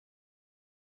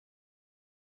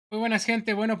Muy buenas,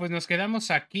 gente. Bueno, pues nos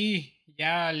quedamos aquí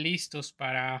ya listos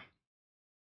para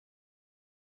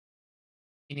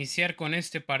iniciar con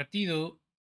este partido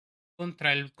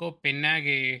contra el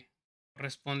Copenhague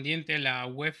correspondiente a la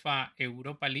UEFA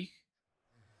Europa League.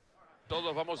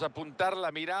 Todos vamos a apuntar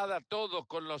la mirada, todos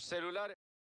con los celulares.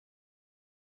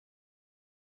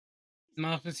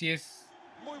 No sé si es...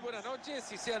 Muy buenas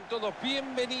noches y sean todos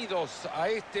bienvenidos a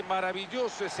este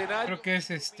maravilloso escenario. Creo que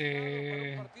es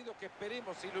Para un partido que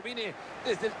esperemos ilumine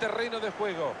desde el terreno de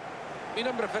juego. Mi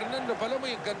nombre es Fernando Palomo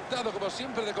y encantado como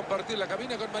siempre de compartir la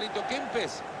cabina con Marito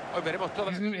Kempes. Hoy veremos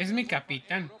todas Es mi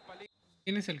capitán.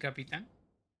 ¿Quién es el capitán?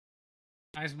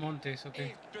 Ah, es Montes, ok.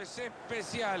 Esto es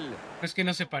especial. No es que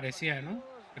no se parecía, ¿no?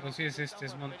 Pero sí es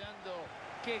es Montes. Esperando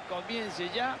que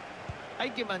comience ya.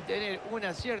 Hay que mantener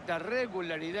una cierta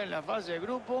regularidad en la fase de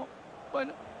grupo.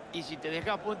 Bueno, y si te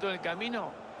dejas punto en el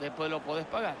camino, después lo podés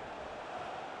pagar.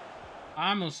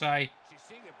 Vamos ahí. Si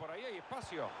sigue por ahí hay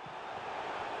espacio.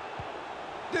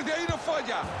 Desde ahí no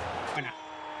falla. Buena.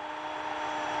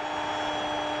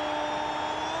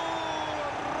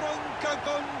 Arranca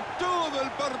con todo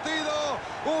el partido.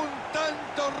 Un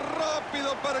tanto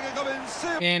rápido para que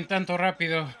comencemos. Bien, tanto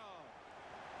rápido.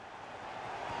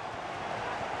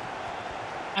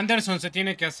 Anderson se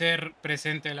tiene que hacer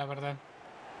presente, la verdad.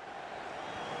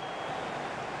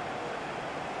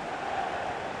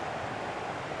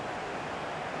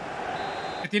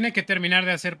 Se tiene que terminar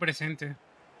de hacer presente.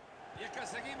 Y es que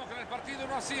seguimos con el partido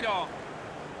 1-0.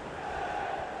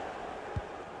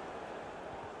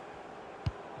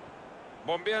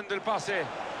 Bombeando el pase.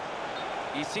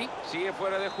 Y sí, sigue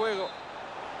fuera de juego.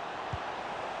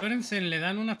 Lorenzen le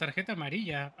dan una tarjeta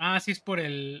amarilla. Ah, sí, es por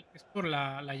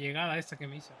la llegada esta que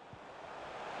me hizo.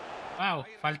 Wow,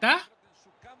 ¿falta?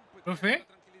 ¿Profe?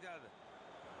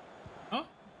 ¿No?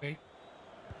 Ok.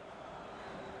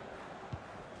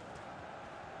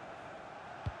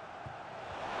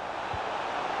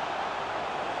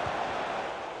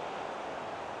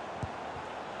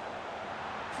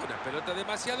 Fue una pelota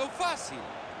demasiado fácil.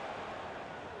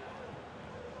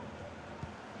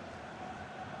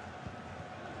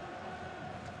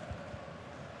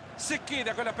 Se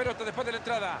queda con la pelota después de la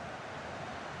entrada.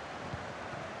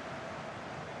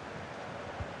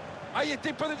 Ahí está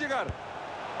y puede llegar.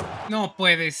 No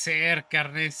puede ser,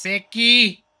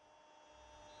 Carnesecchi.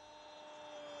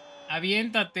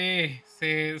 Aviéntate.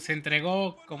 Se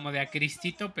entregó como de a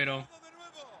Cristito, pero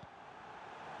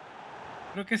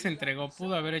creo que se entregó.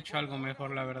 Pudo haber hecho algo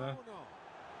mejor, la verdad.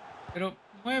 Pero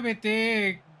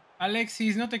muévete,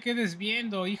 Alexis, no te quedes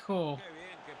viendo, hijo. Qué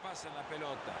bien que pasa en la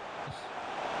pelota.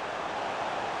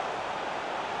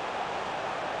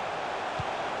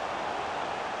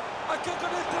 Aquí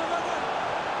con este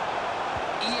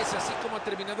y es así como ha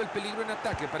terminado el peligro en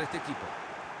ataque para este equipo.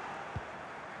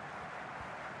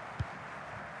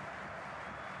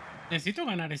 Necesito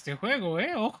ganar este juego,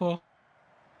 ojo.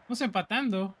 Estamos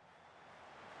empatando.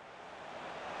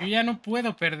 Yo ya no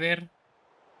puedo perder.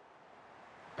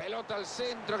 Pelota al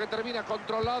centro que termina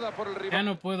controlada por el rival. Ya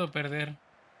no puedo perder.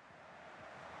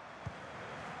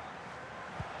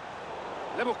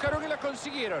 La buscaron y la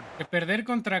consiguieron. Que perder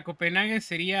contra Copenhague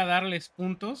sería darles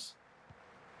puntos.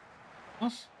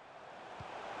 Vamos.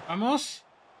 Vamos.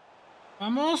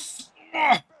 Vamos.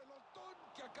 ¡Oh! Pelotón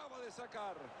que acaba de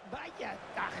sacar. Vaya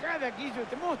tajada que hizo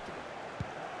este monstruo.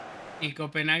 Y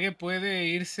Copenhague puede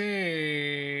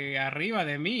irse arriba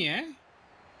de mí,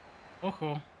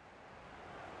 Ojo.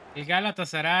 El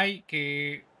Galatasaray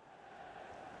que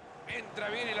Entra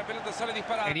bien y la pelota sale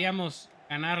disparada. queríamos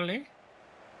ganarle.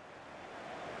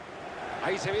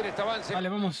 Ahí se viene este avance. Vale,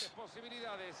 vamos.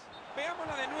 Posibilidades.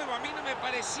 Veámosla de nuevo. A mí no me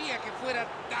parecía que fuera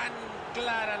tan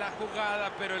clara la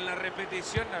jugada, pero en la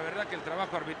repetición, la verdad que el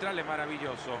trabajo arbitral es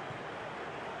maravilloso.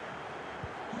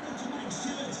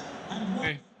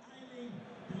 Okay.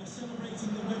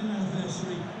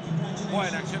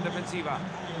 Buena acción defensiva.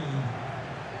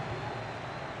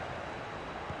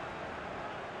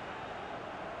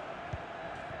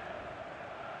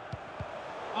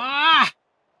 ¡Ah!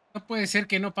 No puede ser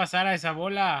que no pasara esa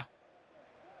bola.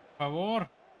 Por favor.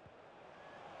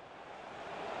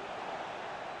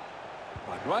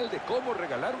 Manual de cómo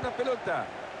regalar una pelota.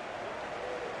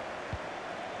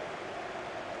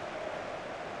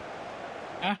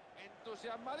 Ah.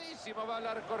 Entusiasmadísimo va al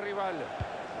arco rival.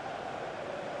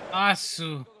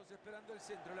 Su. Todos esperando el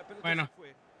centro, la pelota Bueno. se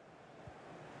fue.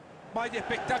 Vaya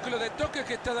espectáculo de toques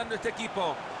que está dando este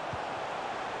equipo.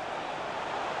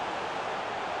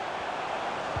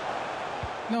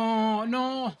 No,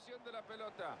 no.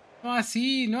 No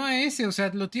así, no a ese. O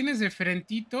sea, lo tienes de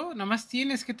frentito. Nada más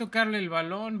tienes que tocarle el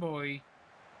balón, boy.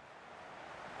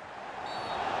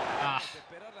 Ah.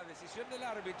 decisión del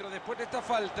árbitro después de esta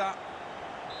falta.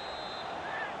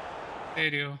 En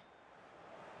serio.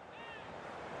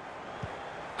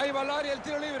 Ahí va al área el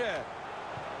tiro libre.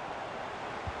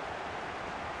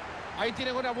 Ahí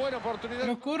tienen una buena oportunidad.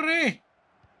 ¡Pero corre!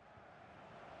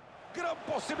 Gran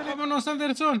posibilidad. ¡Vámonos,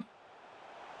 Anderson!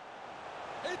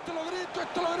 Esto lo grito,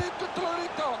 esto lo grito, esto lo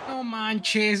grito. ¡No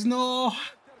manches, no!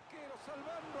 Este arquero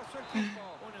salvando a su equipo.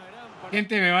 Una gran parada.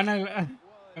 Gente, me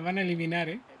van a eliminar,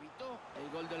 ¿eh? Evitó el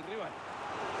gol del rival.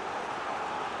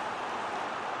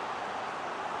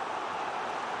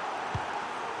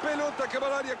 Pelota que va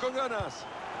al área con ganas.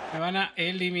 Me van a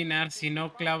eliminar si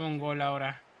no clavo un gol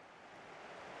ahora.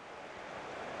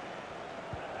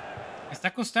 Me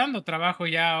está costando trabajo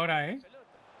ya ahora, ¿eh?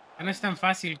 Ya no es tan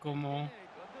fácil como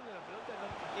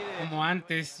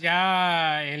antes.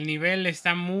 Ya el nivel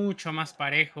está mucho más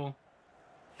parejo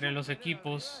entre los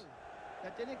equipos.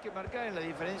 La tenés que marcar en la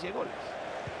diferencia de goles.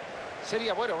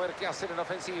 Sería bueno ver qué hacer en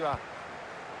ofensiva.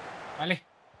 Vale.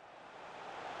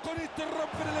 Con este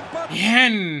rompen el empate.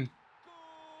 ¡Bien!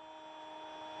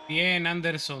 Bien,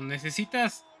 Anderson.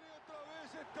 Necesitas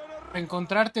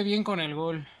encontrarte bien con el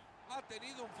gol. Ha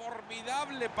tenido un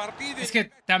formidable partido. Es que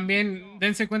también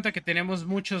dense cuenta que tenemos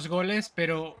muchos goles,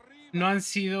 pero no han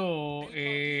sido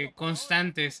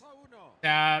constantes. O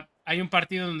sea, hay un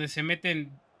partido donde se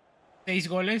meten 6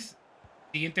 goles.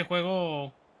 Siguiente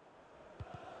juego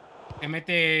se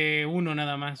mete 1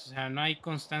 nada más. O sea, no hay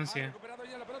constancia.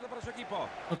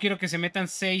 No quiero que se metan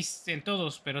 6 en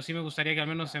todos, pero sí me gustaría que al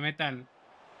menos se metan,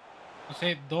 no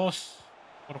sé, 2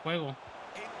 por juego.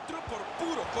 Entró por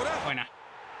puro coraje. Buena.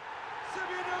 Se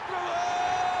viene otro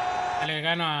gol. Le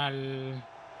gano al...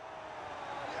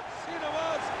 Así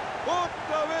nomás.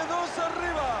 Otra vez 2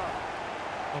 arriba.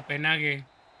 Copenhague.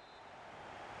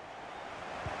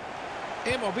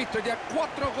 Hemos visto ya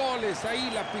 4 goles ahí,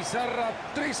 la pizarra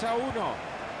 3-1.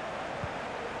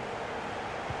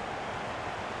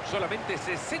 Solamente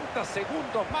 60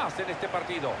 segundos más en este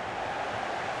partido.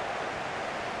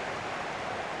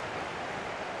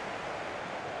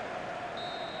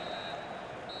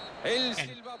 El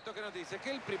silbato que nos dice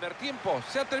que el primer tiempo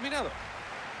se ha terminado.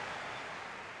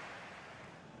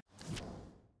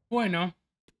 Bueno.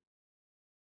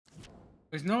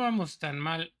 Pues no vamos tan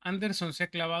mal. Anderson se ha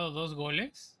clavado 2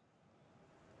 goles.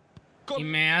 Y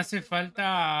me hace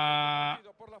falta...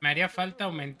 Me haría falta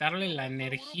aumentarle la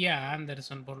energía a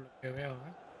Anderson por lo que veo,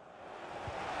 ¿eh?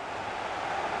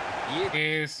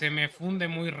 Que se me funde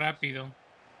muy rápido.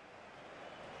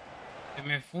 Se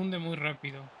me funde muy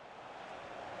rápido.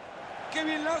 ¡Qué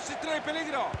bien lo hace! ¡Trae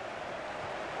peligro!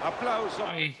 Aplausos.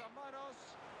 Ay.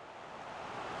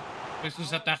 Pues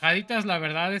sus atajaditas la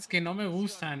verdad es que no me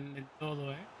gustan del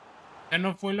todo, ¿eh? O sea,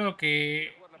 no fue lo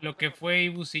que fue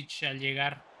Ibusic al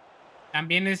llegar.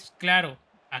 También es claro,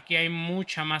 aquí hay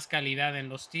mucha más calidad en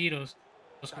los tiros.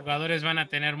 Los jugadores van a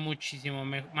tener muchísimo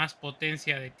más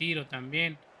potencia de tiro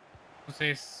también.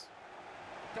 Entonces,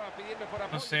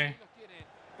 no sé.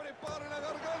 Prepara la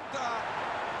garganta.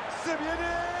 Se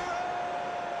viene.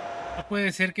 No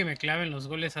puede ser que me claven los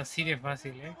goles así de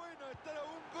fácil, ¿eh?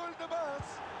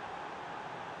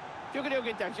 Yo creo que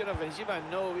esta acción ofensiva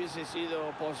no hubiese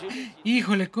sido posible.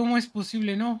 Híjole, ¿cómo es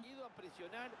posible? No. Ido a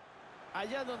presionar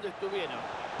allá donde estuvieron,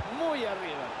 muy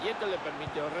arriba. Y esto le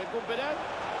permitió recuperar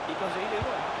y conseguir el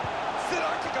gol.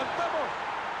 ¿Será que cantamos?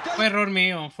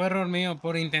 Fue error mío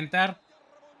por intentar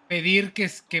pedir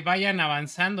que vayan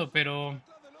avanzando, pero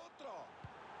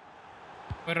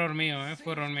fue error mío,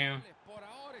 fue error mío. Por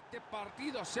ahora este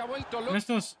partido se ha vuelto loco. Bueno,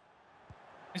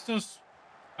 estos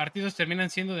partidos terminan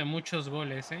siendo de muchos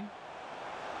goles, ¿eh?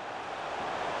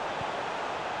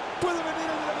 Puede venir el de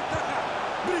la ventaja.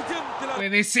 Brillante la...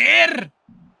 ¡Puede ser!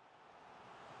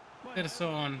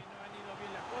 Anderson. No han ido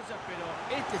bien las cosas, pero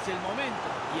este es el momento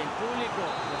y el público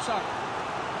lo sabe.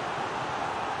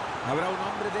 Habrá un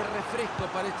hombre de refresco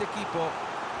para este equipo.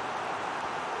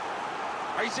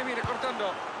 Ahí se viene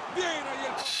cortando. Bien, ahí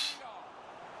el...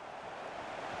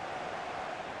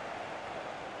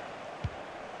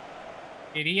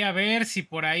 Quería ver si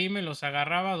por ahí me los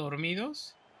agarraba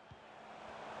dormidos.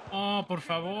 Oh, por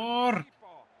favor.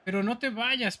 Pero no te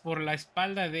vayas por la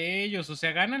espalda de ellos. O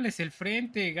sea, gánales el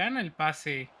frente, gana el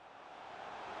pase.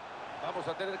 Vamos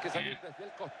a tener que salir desde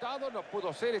el costado. No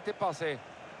pudo ser este pase.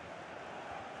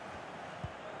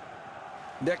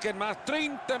 De aquí en más,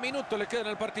 30 minutos le quedan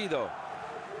al partido.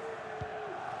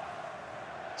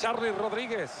 Charly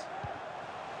Rodríguez.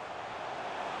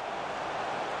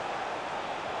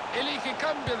 Elige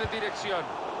cambio de dirección.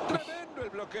 Tremendo el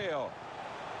bloqueo.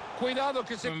 Cuidado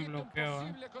que se Buen quita un bloqueo,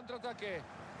 posible contraataque.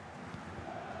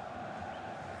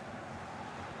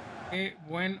 Qué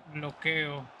buen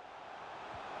bloqueo.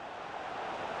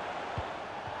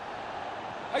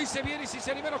 Ahí se viene y si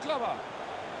se anima lo clava.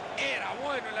 Era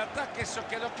bueno el ataque, eso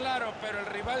quedó claro, pero el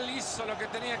rival hizo lo que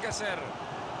tenía que hacer.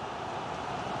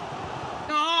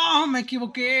 ¡No! ¡Me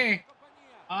equivoqué!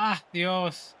 ¡Ah,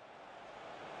 Dios!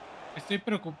 Me estoy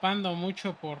preocupando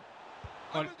mucho por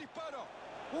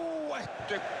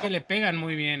que le pegan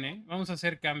muy bien, ¿eh? Vamos a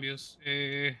hacer cambios.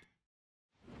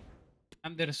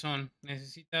 Anderson,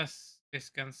 necesitas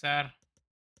descansar.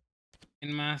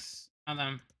 En más,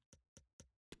 Adam.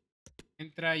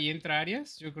 ¿Entra y entra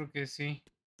Arias? Yo creo que sí.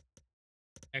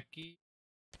 Aquí,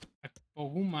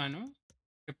 Oguma, ¿no?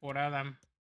 Que por Adam.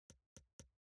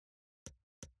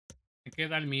 Me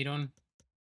queda Almirón.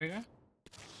 ¿Pega?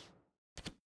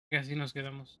 Que así nos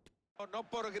quedamos. No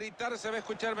por gritar se va a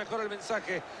escuchar mejor el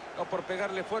mensaje. No por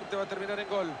pegarle fuerte va a terminar en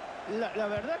gol. La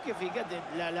verdad que fíjate,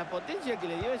 la potencia que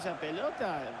le dio esa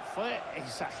pelota fue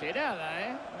exagerada,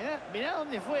 ¿eh? Mirá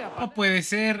dónde fue. No puede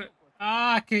ser.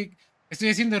 Ah, que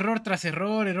estoy haciendo error tras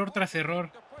error, error tras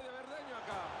error.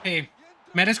 Sí,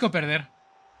 merezco perder.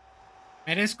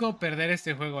 Merezco perder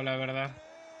este juego, la verdad.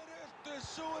 Esto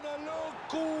es una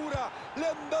locura. Le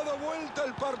han dado vuelta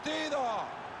el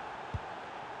partido.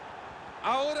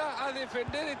 Ahora a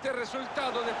defender este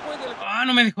resultado después del... Ah,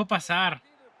 no me dejó pasar.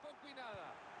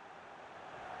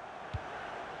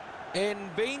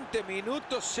 En 20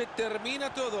 minutos se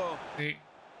termina todo. Sí.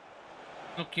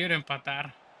 No quiero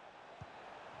empatar.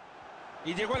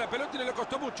 Y llegó a la pelota y no le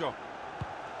costó mucho.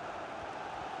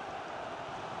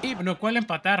 Y bueno, ¿cuál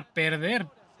empatar? Perder.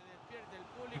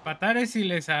 Empatar es si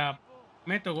les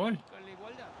meto gol.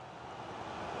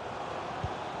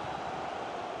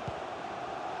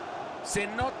 Se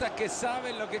nota que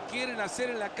saben lo que quieren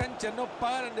hacer en la cancha. No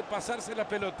paran de pasarse la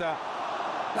pelota.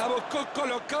 La buscó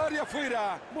colocar y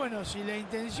afuera. Bueno, si la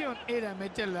intención era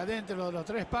meterla dentro de los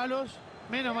 3 palos,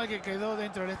 menos mal que quedó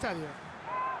dentro del estadio.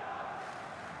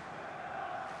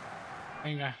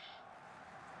 Venga.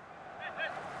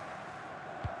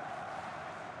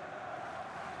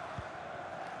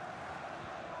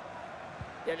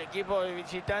 Y al equipo de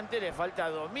visitante le falta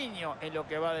dominio en lo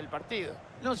que va del partido.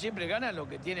 No siempre ganan los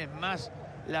que tienen más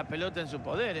la pelota en su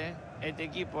poder, ¿eh? Este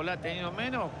equipo la ha tenido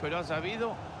menos, pero ha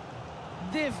sabido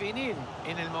definir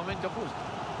en el momento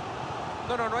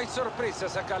justo. No hay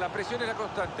sorpresas acá. La presión era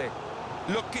constante.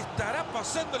 Lo que estará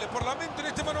pasándole por la mente en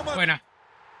este mano a mano. Buena.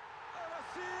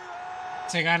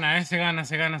 Se gana, se gana.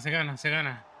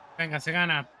 Venga, se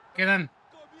gana. Quedan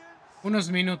unos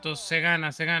minutos. Se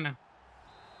gana.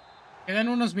 Quedan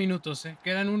unos minutos,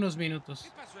 Quedan unos minutos.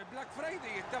 ¿Qué pasó? ¿En Black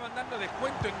Friday estaban dando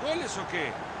descuento en goles o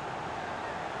qué?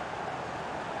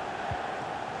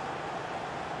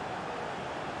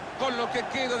 Con lo que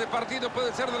queda de partido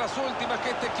puede ser de las últimas que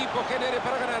este equipo genere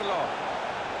para ganarlo.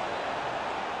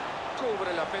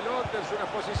 Cubre la pelota, es una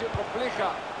posición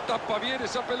compleja. Tapa bien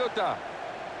esa pelota.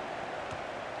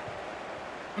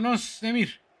 Vámonos,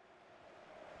 Demir.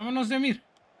 Vámonos, Demir.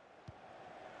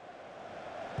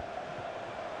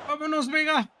 Vámonos,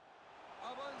 Vega.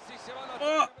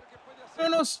 Oh,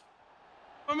 vámonos.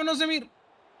 Vámonos, Demir.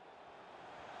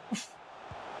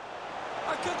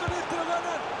 Aquí con esto lo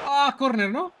ganan. Ah, corner,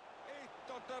 ¿no?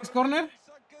 ¿Es corner?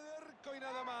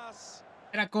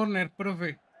 Era corner,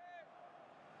 profe.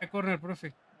 Era corner,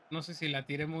 profe. No sé si la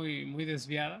tiré muy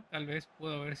desviada. Tal vez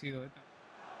pudo haber sido.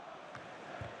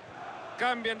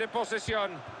 Cambian de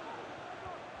posesión.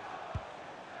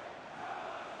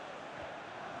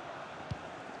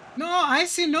 No, a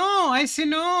ese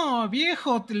no,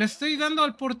 viejo. Te la estoy dando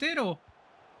al portero.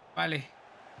 Vale.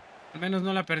 Al menos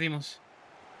no la perdimos.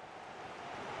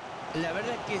 La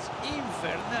verdad es que es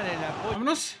infernal el apoyo.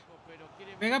 Vámonos.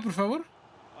 Venga, por favor.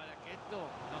 Para que esto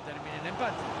no termine en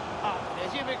empate.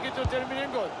 Decime que esto termine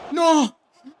en gol. ¡No!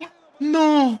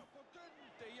 ¡No!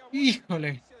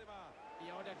 ¡Híjole! Y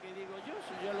ahora que digo yo,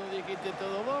 si ya lo dijiste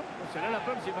todo vos, pues será la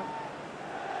próxima.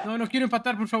 No quiero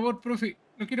empatar, por favor, profe.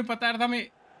 No quiero empatar,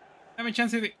 dame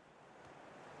chance de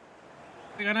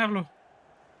ganarlo.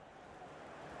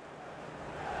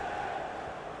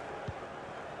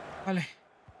 Vale.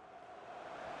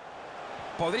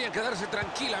 Podrían quedarse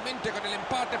tranquilamente con el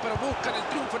empate, pero buscan el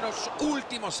triunfo en los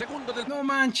últimos segundos del... No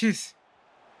manches.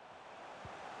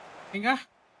 Venga.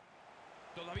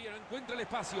 Todavía no encuentra el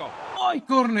espacio. ¡Ay,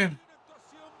 corner!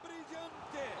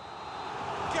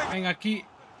 Venga, aquí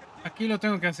lo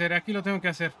tengo que hacer, Pasa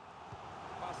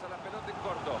la pelota en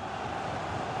corto.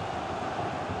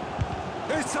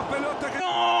 Esa pelota que...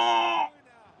 ¡No!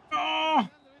 ¡No!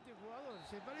 Este jugador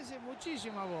se parece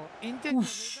muchísimo a vos. Intenta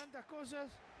hacer tantas cosas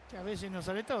que a veces no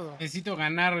sale todo. Necesito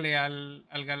ganarle al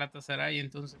Galatasaray,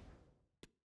 entonces.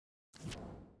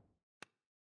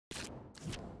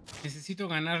 Necesito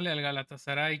ganarle al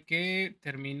Galatasaray, que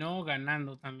terminó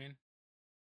ganando también.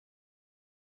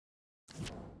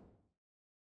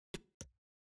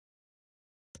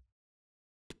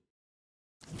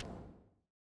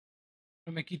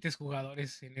 No me quites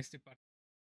jugadores en este partido.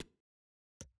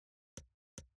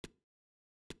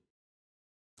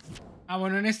 Ah,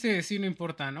 bueno, en este sí no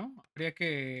importa, ¿no? Habría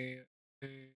que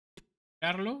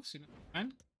darlo, si no estoy mal.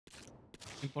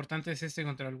 Lo importante es este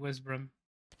contra el West Brom.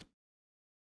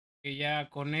 Que ya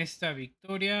con esta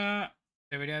victoria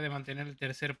debería de mantener el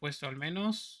tercer puesto al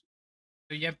menos.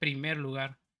 Estoy ya en primer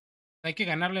lugar. Hay que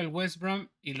ganarle al West Brom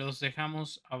y los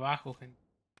dejamos abajo, gente.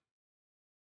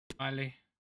 Vale.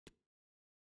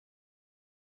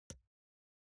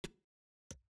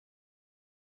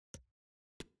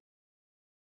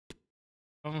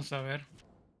 Vamos a ver.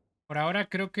 Por ahora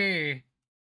creo que es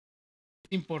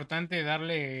importante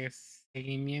darle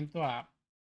seguimiento a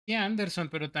Anderson,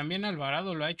 pero también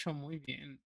Alvarado lo ha hecho muy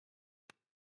bien.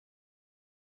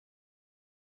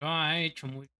 Lo ha hecho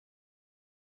muy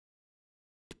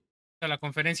bien. A la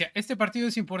conferencia. Este partido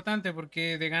es importante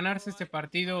porque de ganarse este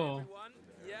partido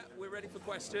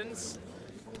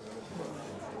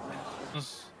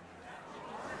nos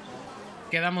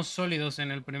quedamos sólidos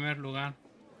en el primer lugar.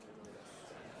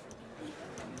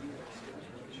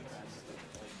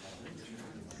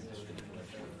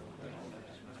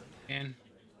 Bien.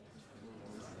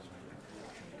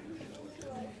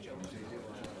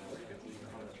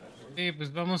 Sí,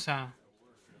 pues vamos a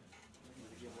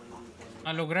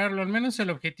lograrlo. Al menos el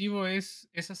objetivo es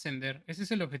ascender. Ese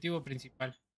es el objetivo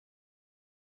principal.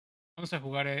 Vamos a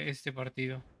jugar este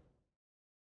partido.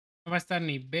 No va a estar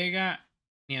ni Vega,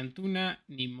 ni Antuna,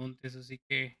 ni Montes, así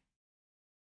que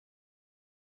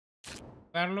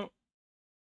jugarlo.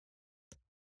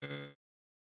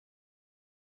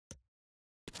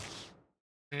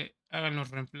 Hagan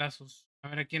los reemplazos. A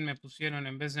ver a quién me pusieron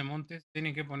en vez de Montes.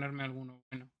 Tienen que ponerme alguno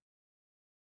bueno.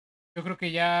 Yo creo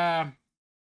que ya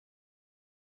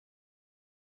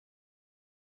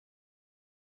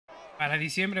para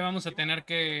diciembre vamos a tener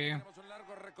que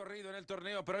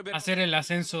hacer el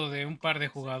ascenso de un par de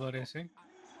jugadores, ¿eh?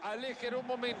 Alejen un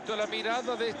momento la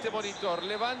mirada de este monitor.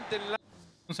 Levanten la...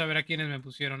 Vamos a ver a quiénes me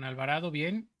pusieron. Alvarado,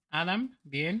 bien. Adam,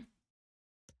 bien.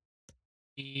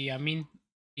 Y Amin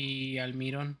y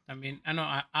Almirón también. Ah, no,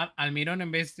 Almirón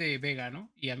en vez de Vega, ¿no?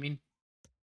 Y Amin.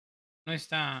 No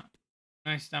está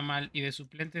mal. Y de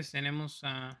suplentes tenemos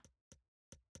a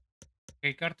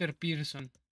Carter Pearson.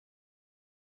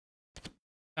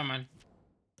 Está mal.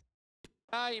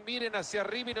 Ay, miren hacia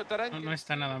arriba y notarán No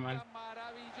está nada mal.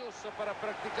 Maravilloso para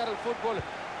practicar el fútbol.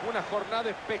 Una jornada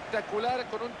espectacular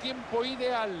con un tiempo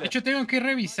ideal. De hecho, tengo que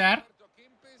revisar.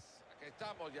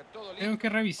 Tengo que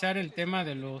revisar el tema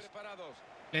de los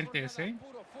lentes, ¿eh?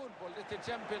 Puro fútbol de este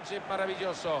Championship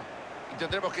maravilloso. Y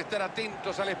tendremos que estar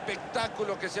atentos al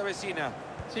espectáculo que se avecina.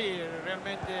 Sí,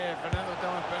 realmente, Fernando,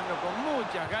 estamos esperando con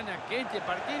muchas ganas que este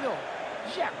partido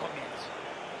ya comience.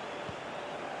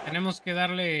 Tenemos que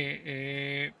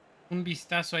darle un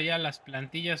vistazo allá a las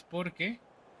plantillas porque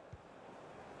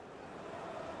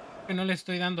no le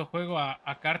estoy dando juego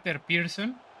a Carter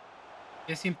Pearson.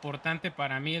 Es importante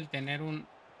para mí el tener un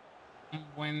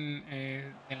buen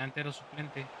delantero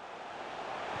suplente.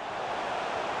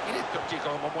 Miren estos chicos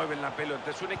cómo mueven la pelota.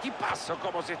 Es un equipazo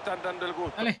como se están dando el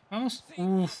gusto. Dale, vamos. Sí,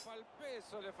 Uf. al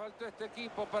peso le faltó a este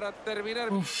equipo para terminar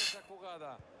esa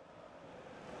jugada.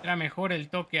 Era mejor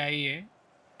el toque ahí, ¿eh?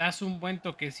 Das un buen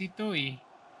toquecito y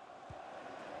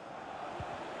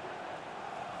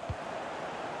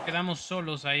quedamos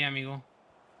solos ahí, amigo.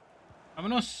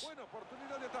 Vámonos. Buena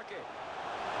oportunidad de ataque.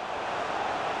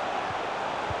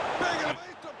 Pégale,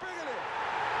 maestro, pégale.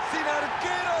 Sin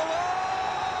arquero.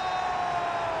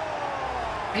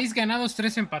 ¡Gol! 6 ganados,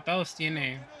 3 empatados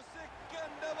tiene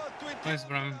West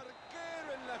Brom.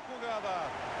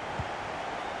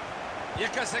 Y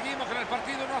es que seguimos con el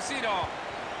partido 1-0.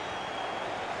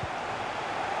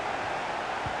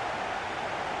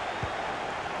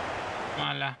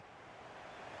 Mala.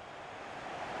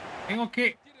 Tengo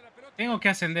que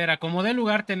ascender. A como dé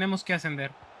lugar tenemos que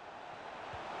ascender.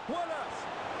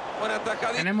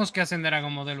 Tenemos que ascender a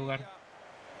como dé lugar.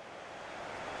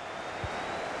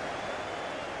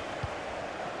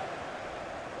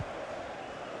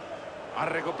 Ha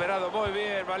recuperado muy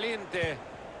bien, valiente.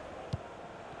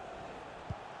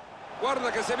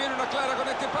 Guarda que se viene una clara con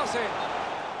este pase.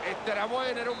 Este era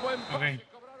bueno, era un buen pase. Okay.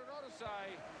 Cobraron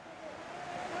offside.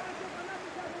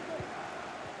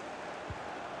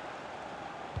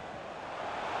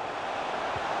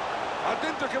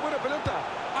 Atento, qué buena pelota.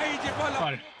 Ahí llegó a la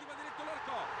última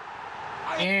directo al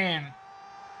arco. Bien.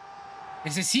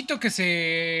 Necesito que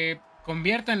se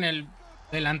convierta en el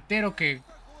delantero que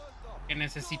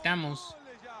necesitamos.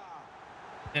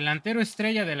 Delantero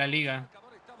estrella de la liga.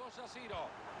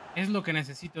 Es lo que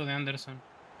necesito de Anderson.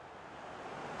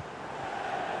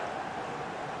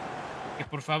 Ok, Que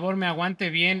por favor me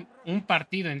aguante bien un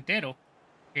partido entero.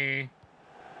 Que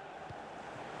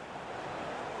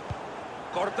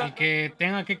el que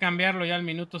tenga que cambiarlo ya al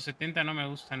minuto 70 no me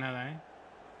gusta nada, ¿eh?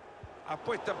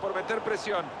 Apuestan por meter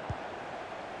presión.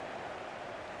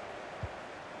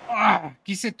 ¡Ah!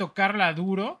 Quise tocarla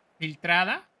duro,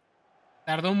 filtrada.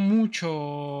 Tardó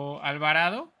mucho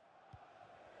Alvarado.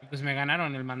 Y pues me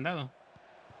ganaron el mandado.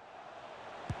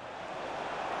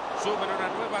 Suman una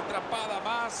nueva atrapada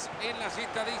más en las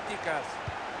estadísticas.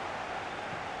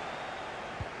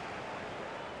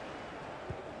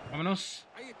 Vámonos.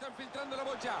 Ahí están filtrando la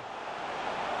bocha.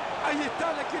 Ahí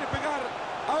está, le quiere pegar.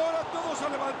 Ahora todos a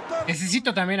levantar.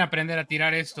 Necesito también aprender a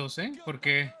tirar estos, ¿eh?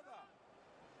 Porque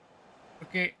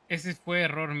ese fue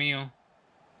error mío.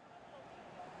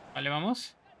 Vale,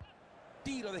 vamos.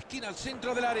 Tiro de esquina al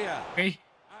centro del área. Ok.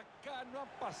 Acá no ha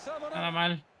pasado nada. Nada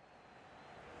mal.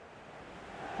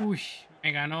 Uy,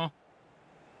 me ganó.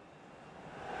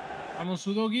 Vamos,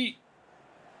 su Doggy.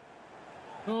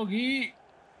 Doggy.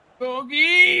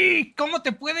 Doggy. ¿Cómo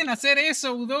te pueden hacer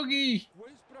eso, Udogi?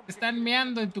 Te están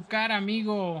meando en tu cara,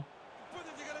 amigo.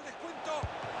 Puede llegar el descuento.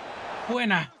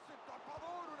 Buena.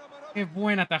 Qué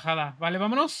buena tajada. Vale,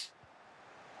 vámonos.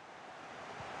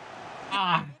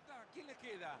 Ah. ¿Quién le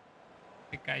queda?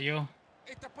 Se cayó.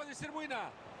 Esta puede ser buena.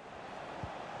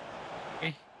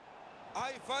 Ok.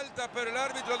 Hay falta, pero el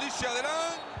árbitro dice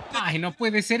adelante. Ay, no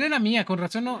puede ser, era mía. Con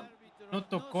razón no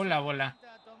tocó la bola.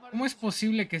 ¿Cómo es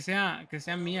posible que sea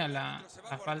mía la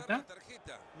falta?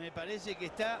 Me parece que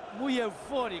está muy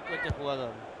eufórico este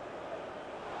jugador.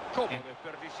 ¿Cómo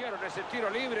desperdiciaron ese tiro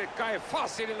libre? Cae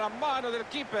fácil en la mano del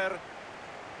keeper.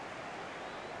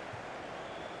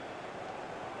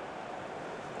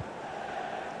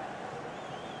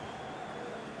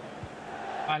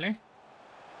 Vale.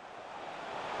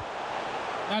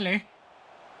 Dale.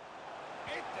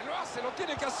 Este lo hace, lo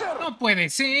tiene que hacer. No puede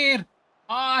ser.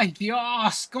 Ay,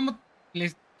 Dios. ¿Cómo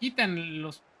les quitan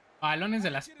los balones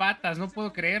de las patas? No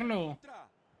puedo creerlo.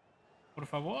 Por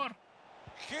favor.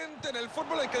 Gente, en el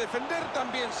fútbol hay que defender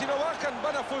también. Si no bajan,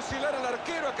 van a fusilar al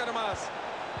arquero acá nomás.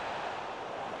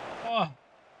 Oh.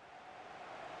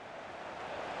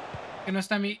 Que no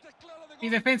está mi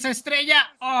defensa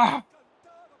estrella. Oh.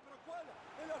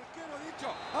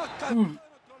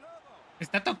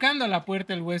 Está tocando la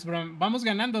puerta el West Brom. Vamos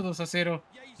ganando 2-0.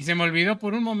 Y se me olvidó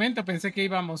por un momento. Pensé que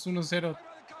íbamos 1-0.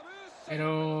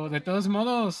 Pero de todos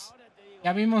modos,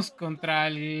 ya vimos contra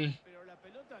en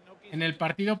el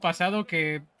partido pasado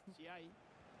que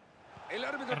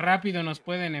rápido nos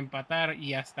pueden empatar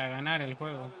y hasta ganar el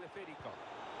juego.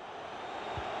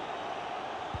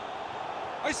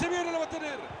 Ahí se viene, lo va a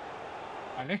tener.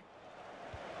 Vale.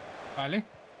 Vale.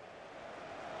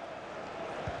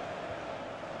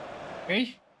 Ok.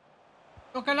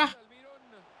 Tócala.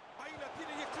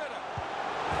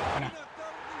 Bueno.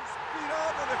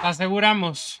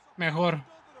 Aseguramos. Mejor.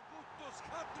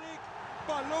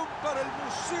 Balón para el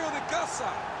museo de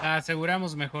casa. La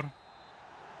aseguramos mejor.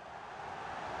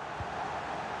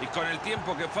 Y con el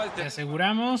tiempo que falta,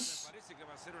 aseguramos. Parece que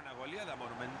va a ser una goleada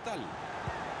monumental.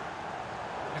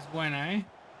 Es buena, ¿eh?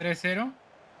 3-0.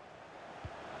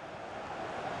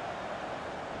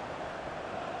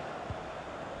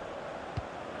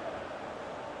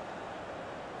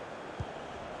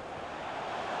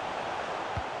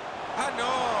 Ah,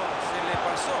 no, se le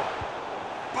pasó.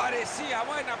 Parecía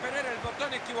buena, pero era el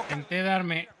botón equivocado.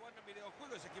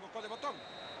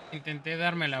 Intenté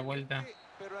darme la vuelta.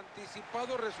 Pero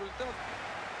anticipado resultado.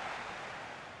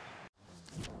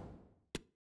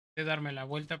 Intenté darme la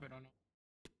vuelta, pero no.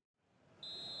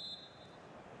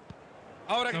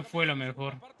 Ahora No fue lo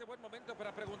mejor. Aparte, buen momento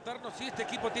para preguntarnos si este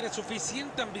equipo tiene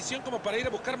suficiente ambición como para ir a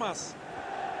buscar más.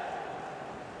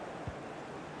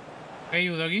 Ok,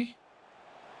 Udogi.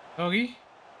 Doggy.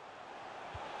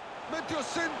 Metió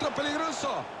centro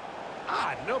peligroso.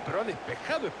 Ah, no, pero ha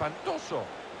despejado espantoso.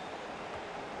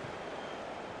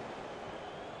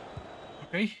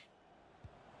 Ok.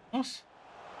 Vamos.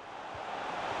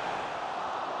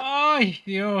 ¡Ay,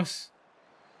 Dios!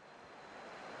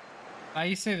 La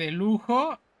hice de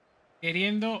lujo.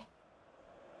 Queriendo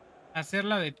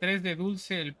hacerla de 3 de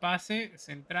dulce el pase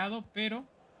centrado, pero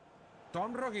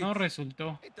no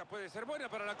resultó. Esta puede ser buena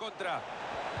para la contra.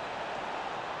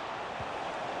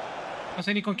 No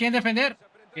sé ni con quién defender.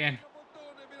 Bien.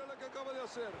 Mira lo que acaba de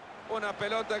hacer. Una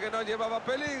pelota que no llevaba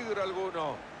peligro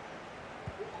alguno.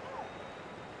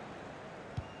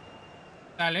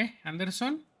 Dale,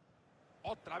 Anderson.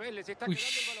 Otra vez les está quedando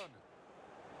el balón.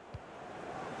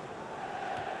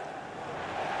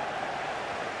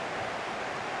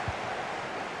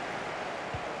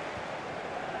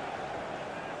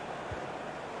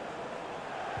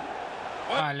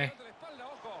 Vale.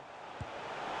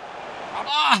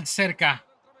 ¡Ah! Cerca.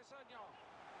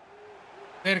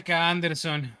 Cerca,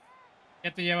 Anderson.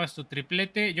 Ya te llevas tu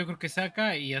triplete. Yo creo que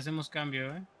saca y hacemos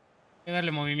cambio, ¿eh? Hay que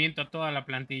darle movimiento a toda la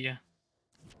plantilla.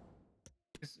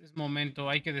 Es momento.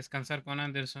 Hay que descansar con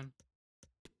Anderson.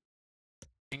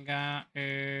 Venga.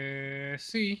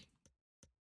 Sí.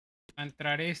 Va a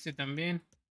entrar este también.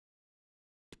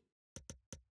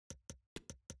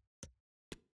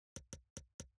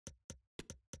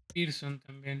 Pearson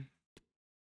también.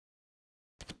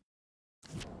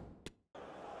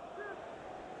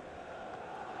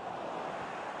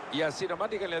 Y así nomás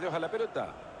le deja la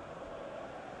pelota.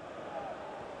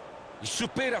 Y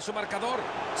supera su marcador.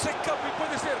 Se escapa y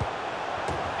puede ser.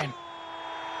 Bien.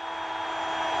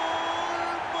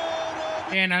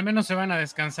 Bien, al menos se van a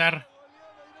descansar.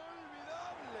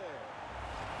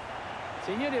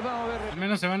 Señores, vamos a ver. Al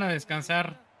menos se van a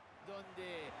descansar.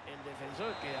 Donde el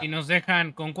defensor queda. Y nos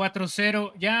dejan con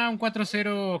 4-0. Ya un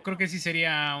 4-0 creo que sí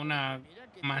sería una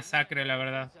masacre, la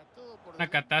verdad. Una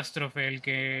catástrofe el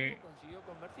que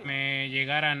me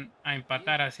llegaran a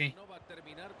empatar así. No va a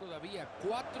terminar todavía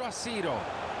 4-0.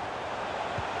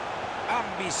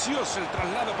 Ambicioso el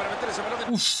traslado para meter ese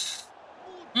balón. Uf.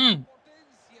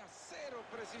 Potencia, cero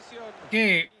precisión.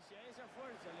 Que Si a esa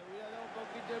fuerza le hubiera dado un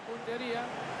poquito de puntería,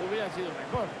 hubiera sido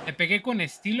mejor. le pegué con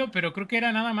estilo, pero creo que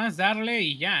era nada más darle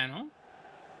y ya, ¿no?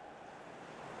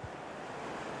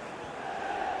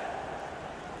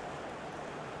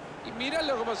 Y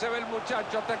míralo cómo se ve el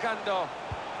muchacho atacando.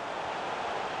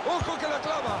 ¡Ojo que la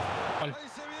clava! ¿Cuál? Ahí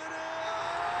se viene.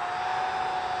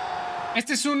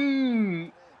 Este es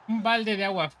un balde de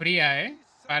agua fría, ¿eh?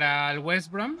 Para el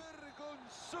West Brom.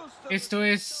 Esto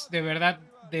es de verdad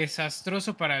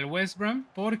desastroso para el West Brom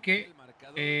porque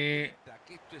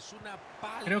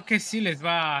creo que sí les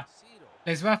va a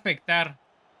afectar.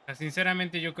 O sea,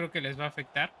 sinceramente yo creo que les va a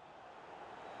afectar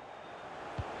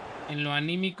en lo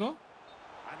anímico.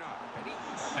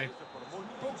 Ahí. Por muy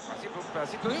poco, así por un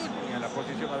pedacito de uña la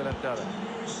posición adelantada.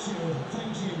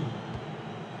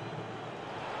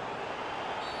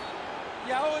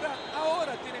 Y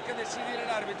ahora tiene que decidir el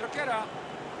árbitro. ¿Qué hará?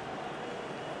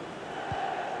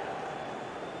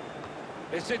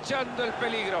 Desechando el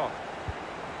peligro.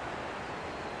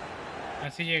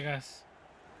 Así llegas.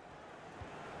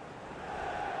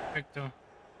 Perfecto.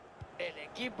 El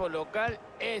equipo local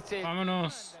es el.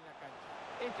 Vámonos.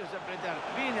 Esto es apretar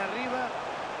bien arriba.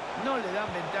 No le dan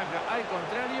ventaja, al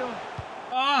contrario.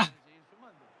 ¡Ah!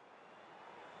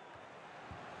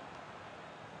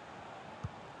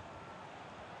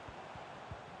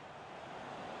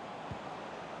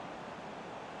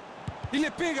 Y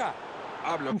le pega.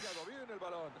 Ha bloqueado bien el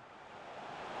balón.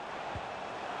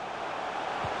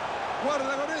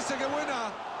 Guarda con ese, qué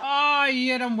buena.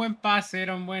 ¡Ay! Era un buen pase,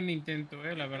 era un buen intento,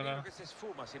 la verdad. Que se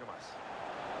esfuma así nomás.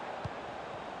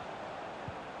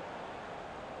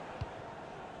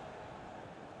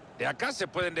 De acá se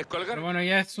pueden descolgar. Pero bueno,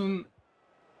 ya es un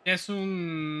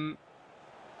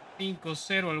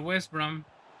 5-0 el West Brom,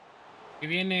 que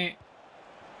viene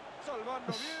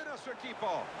Salvando bien a su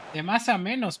equipo. de más a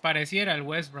menos, pareciera el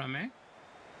West Brom, ¿eh?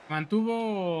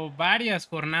 Mantuvo varias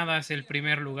jornadas el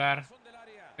primer lugar,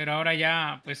 pero ahora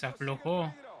ya pues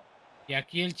aflojó. Y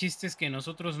aquí el chiste es que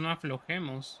nosotros no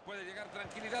aflojemos. Puede llegar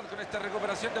tranquilidad con esta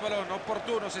recuperación de balón.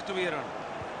 Oportunos estuvieron.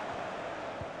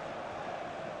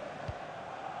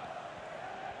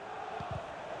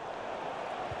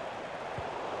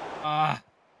 Ah,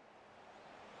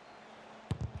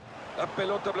 La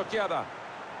pelota bloqueada.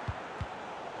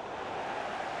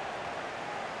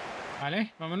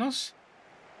 vale, vámonos.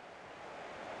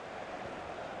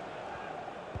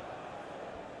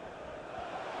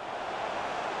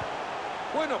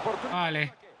 Buena oportunidad.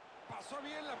 Vale. Pasó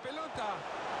bien la pelota.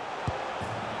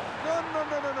 No.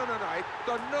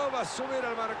 Esto no va a subir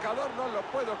al marcador. No lo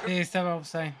puedo creer. Sí, estaba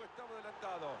offside. Estaba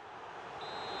adelantado.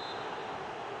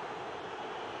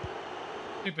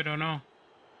 Sí, pero no.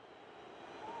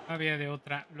 No había de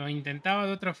otra. Lo intentaba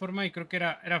de otra forma y creo que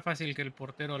era fácil que el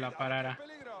portero la parara.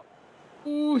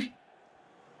 Uy.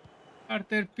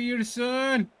 Carter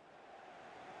Pearson.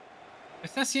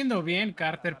 Está haciendo bien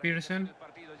Carter Pearson.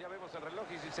 Ya vemos el reloj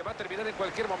y se va a terminar en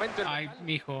cualquier momento. Ay,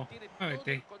 mijo.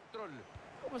 Muévete.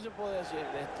 ¿Cómo se puede decir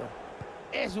de esto?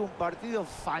 Es un partido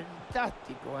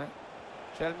fantástico, ¿eh?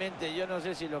 Realmente yo no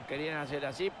sé si lo querían hacer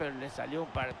así, pero le salió un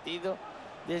partido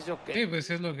de esos que... Sí, pues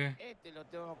es lo que... Este lo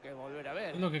tengo que volver a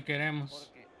ver. Es lo que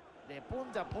queremos. Porque de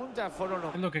punta a punta fueron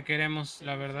los... Es lo que queremos,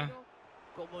 la verdad.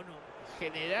 Como no,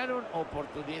 generaron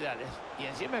oportunidades. Y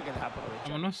encima que las aprovecharon.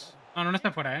 Vámonos. No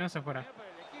está fuera, no está fuera. Para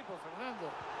el equipo, Fernando.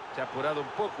 Se ha apurado un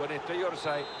poco en esto y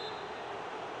Orsay.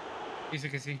 Dice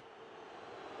que sí.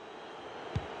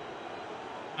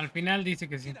 Al final dice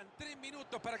que sí. Quedan 3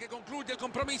 minutos para que concluya el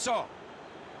compromiso.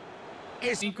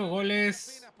 5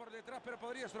 goles Apenas por detrás, pero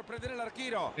podría sorprender al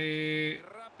arquero.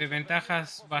 de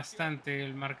ventajas bastante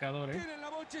el marcador, ¿eh? Tienen la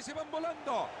bocha y se van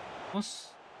volando.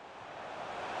 Vamos.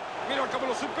 Mira cómo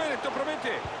lo supera, esto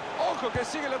promete. Ojo que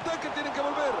sigue el ataque, tienen que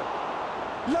volver.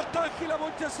 La ataque y la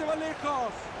bocha se va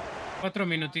lejos. 4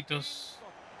 minutitos.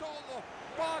 Todos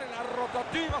paren las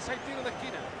rotativas, hay tiro de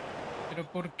esquina. Pero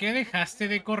 ¿por qué dejaste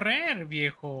de correr,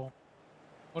 viejo?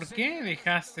 ¿Por qué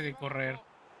dejaste de correr?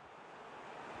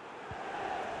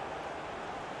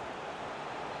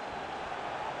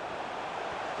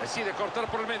 Decide cortar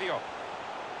por el medio.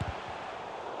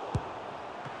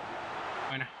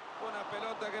 Bueno. Una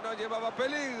pelota que no llevaba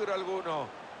peligro alguno.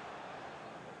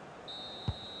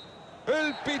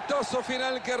 El pitazo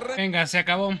final que Venga, se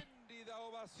acabó.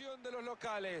 ovación de los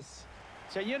locales.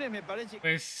 Señores, me parece que...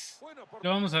 Pues lo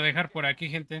vamos a dejar por aquí,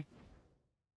 gente.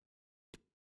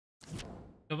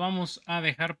 Lo vamos a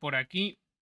dejar por aquí.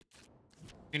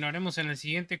 Continuaremos en el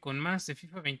siguiente con más de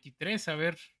FIFA 23. A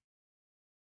ver.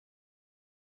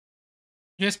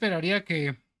 Yo esperaría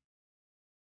que...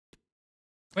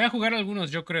 Voy a jugar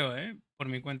algunos, yo creo, por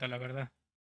mi cuenta, la verdad.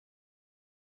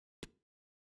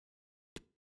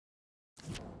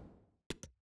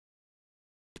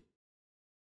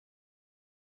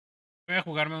 Voy a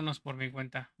jugarme unos por mi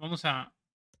cuenta. Vamos a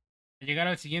llegar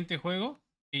al siguiente juego.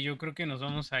 Y yo creo que nos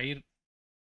vamos a ir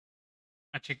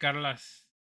a checar las...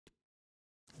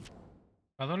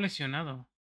 Jugador lesionado.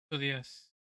 8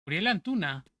 días. Uriel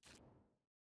Antuna.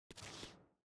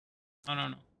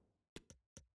 No.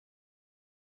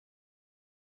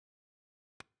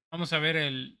 Vamos a ver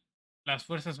las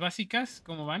fuerzas básicas.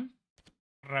 ¿Cómo van?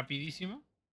 Rapidísimo.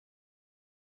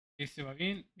 Este va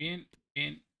bien.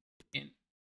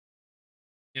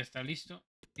 Ya está listo.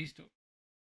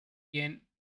 Bien.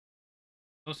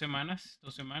 2 semanas.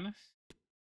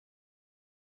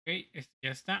 Ok, este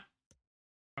ya está.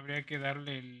 Habría que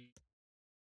darle el...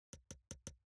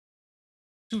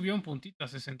 Subió un puntito a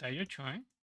 68,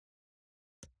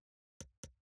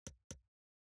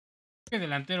 Que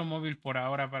delantero móvil por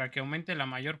ahora para que aumente la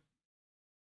mayor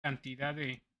cantidad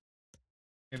de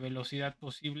velocidad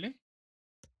posible.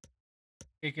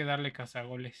 Hay que darle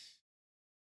cazagoles.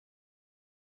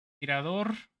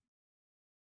 Tirador.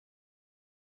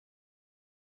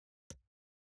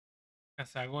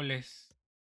 Cazagoles.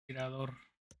 Tirador.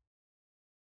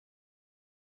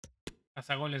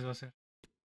 Cazagoles va a ser.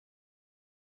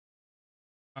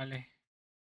 Vale.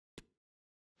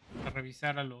 Vamos a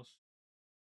revisar a los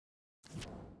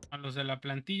de la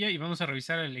plantilla y vamos a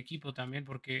revisar el equipo también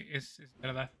porque es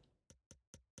verdad.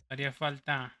 Haría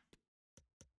falta.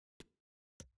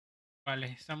 Vale,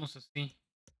 estamos así.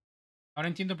 Ahora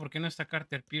entiendo por qué no está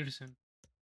Carter Pearson.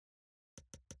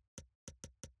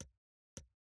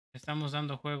 Estamos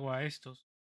dando juego a estos.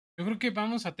 Yo creo que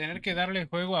vamos a tener que darle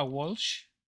juego a Walsh.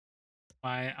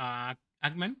 A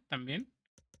Ackman también.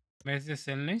 En vez de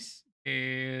Selnes.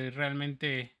 Que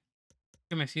realmente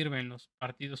que me sirven los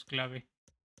partidos clave.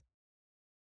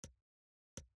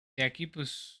 De aquí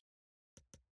pues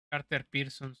Carter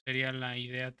Pearson sería la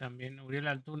idea también. Uriel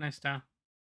Altuna está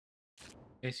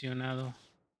lesionado.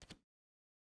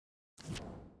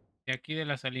 De aquí de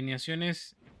las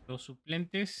alineaciones, los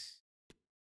suplentes.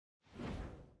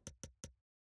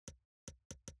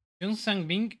 John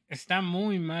Sang-Bing está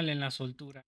muy mal en la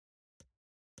soltura.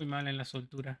 Muy mal en la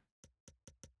soltura.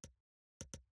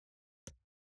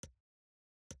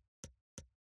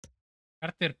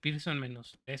 Carter Pearson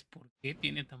 -3. ¿Por qué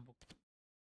tiene tan poco?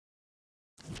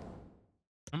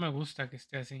 No me gusta que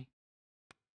esté así.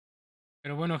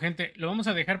 Pero bueno, gente, lo vamos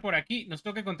a dejar por aquí. Nos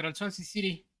toca contra el Swansea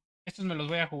City. Estos me los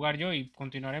voy a jugar yo y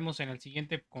continuaremos en el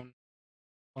siguiente con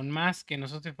más que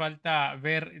nos hace falta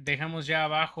ver. Dejamos ya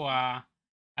abajo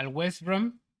al West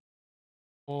Brom.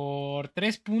 Por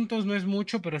 3 puntos no es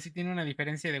mucho, pero sí tiene una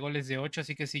diferencia de goles de 8.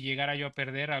 Así que si llegara yo a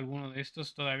perder alguno de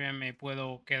estos, todavía me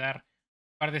puedo quedar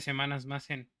un par de semanas más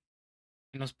en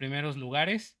los primeros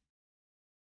lugares.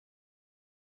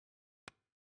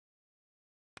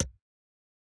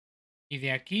 Y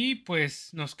de aquí,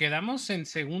 pues nos quedamos en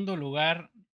segundo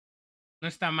lugar. No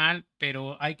está mal,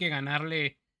 pero hay que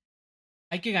ganarle.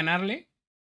 Hay que ganarle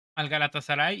al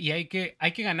Galatasaray y hay que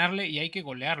ganarle y hay que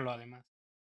golearlo además.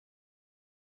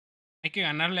 Hay que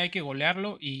ganarle, hay que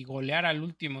golearlo y golear al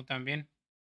último también.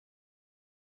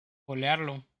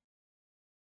 Golearlo.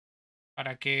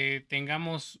 Para que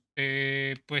tengamos,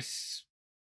 pues,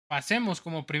 pasemos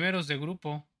como primeros de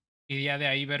grupo. Y ya de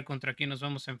ahí ver contra quién nos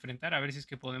vamos a enfrentar. A ver si es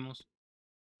que podemos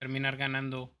terminar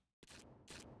ganando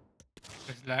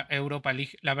pues, la Europa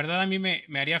League. La verdad a mí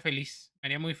me haría feliz. Me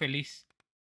haría muy feliz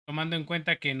tomando en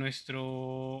cuenta que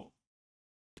nuestro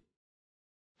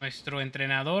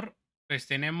entrenador, pues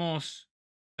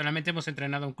solamente hemos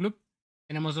entrenado un club.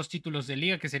 Tenemos 2 títulos de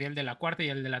liga, que sería el de la cuarta y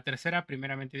el de la tercera.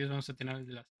 Primeramente Dios, vamos a tener el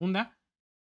de la segunda.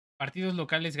 Partidos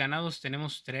locales ganados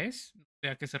tenemos 3. No sé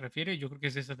a qué se refiere, yo creo que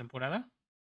es de esta temporada.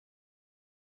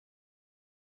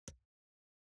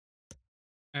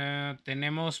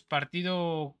 Tenemos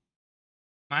partido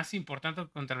más importante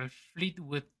contra el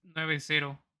Fleetwood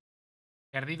 9-0.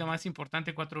 Perdido más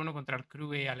importante 4-1 contra el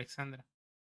Crew Alexandra.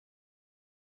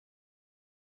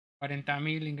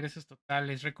 40,000 ingresos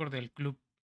totales, récord del club.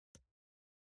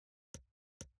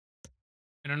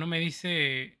 Pero no me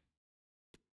dice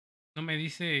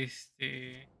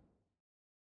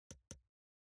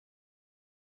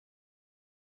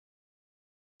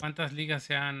cuántas ligas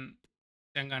se han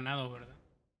ganado, ¿verdad?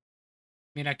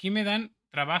 Mira, aquí me dan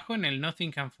trabajo en el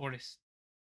Nottingham Forest,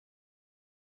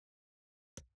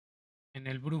 en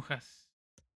el Brujas.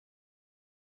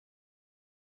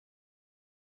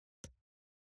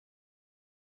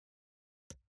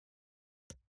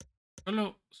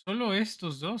 Solo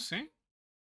estos dos, ¿eh?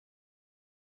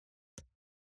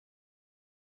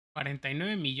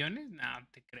 49 millones, no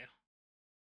te creo.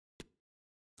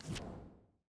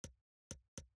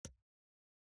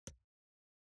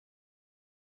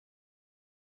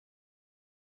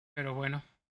 Pero bueno,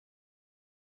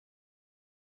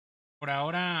 por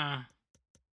ahora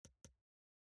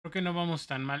creo que no vamos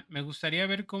tan mal. Me gustaría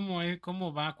ver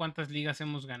cómo va, cuántas ligas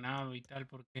hemos ganado y tal,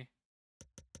 porque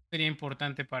sería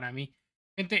importante para mí.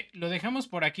 Gente, lo dejamos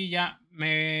por aquí ya.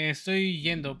 Me estoy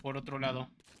yendo por otro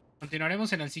lado.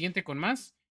 Continuaremos en el siguiente con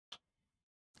más.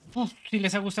 Si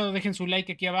les ha gustado, dejen su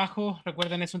like aquí abajo.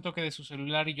 Recuerden, es un toque de su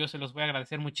celular y yo se los voy a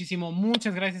agradecer muchísimo.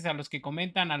 Muchas gracias a los que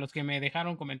comentan, a los que me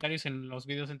dejaron comentarios en los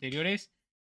videos anteriores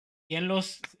y en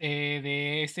los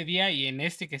de este día y en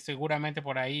este que seguramente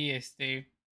por ahí,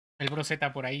 el Bro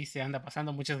Z por ahí se anda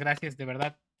pasando. Muchas gracias, de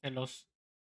verdad, se los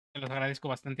agradezco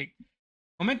bastante.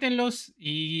 Coméntenlos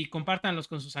y compártanlos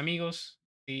con sus amigos.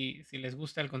 Si les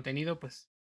gusta el contenido,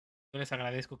 pues yo les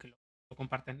agradezco que lo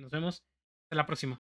compartan. Nos vemos. Hasta la próxima.